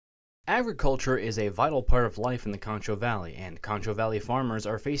Agriculture is a vital part of life in the Concho Valley, and Concho Valley farmers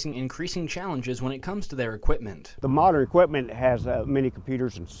are facing increasing challenges when it comes to their equipment. The modern equipment has many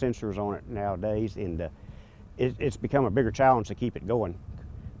computers and sensors on it nowadays, and it's become a bigger challenge to keep it going.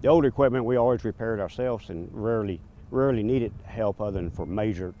 The older equipment we always repaired ourselves and rarely needed help other than for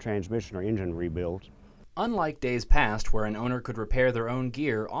major transmission or engine rebuilds. Unlike days past where an owner could repair their own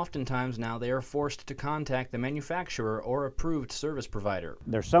gear, oftentimes now they are forced to contact the manufacturer or approved service provider.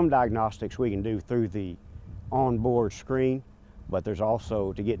 There's some diagnostics we can do through the onboard screen, but there's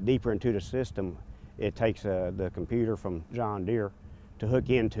also, to get deeper into the system, it takes the computer from John Deere to hook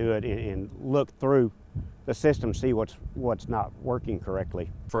into it and look through the system, see what's not working correctly.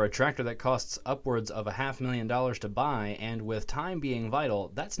 For a tractor that costs upwards of $500,000 to buy, and with time being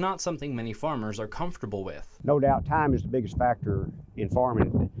vital, that's not something many farmers are comfortable with. No doubt time is the biggest factor in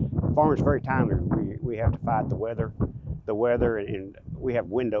farming. Farmers are very timely. We have to fight the weather, and we have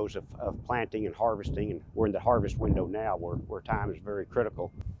windows of planting and harvesting, and we're in the harvest window now where time is very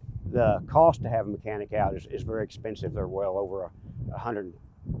critical. The cost to have a mechanic out is very expensive. They're well over $100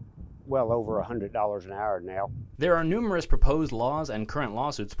 an hour now. There are numerous proposed laws and current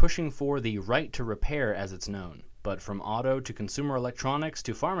lawsuits pushing for the right to repair, as it's known. But from auto to consumer electronics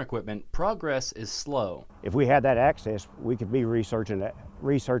to farm equipment, progress is slow. If we had that access, we could be researching it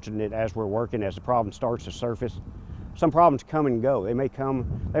as we're working, as the problem starts to surface. Some problems come and go. They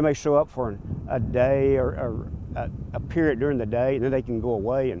may show up for a day or a period during the day, and then they can go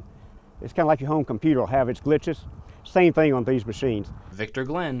away. And it's kind of like your home computer will have its glitches. Same thing on these machines. Victor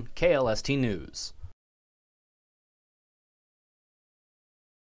Glenn, KLST News.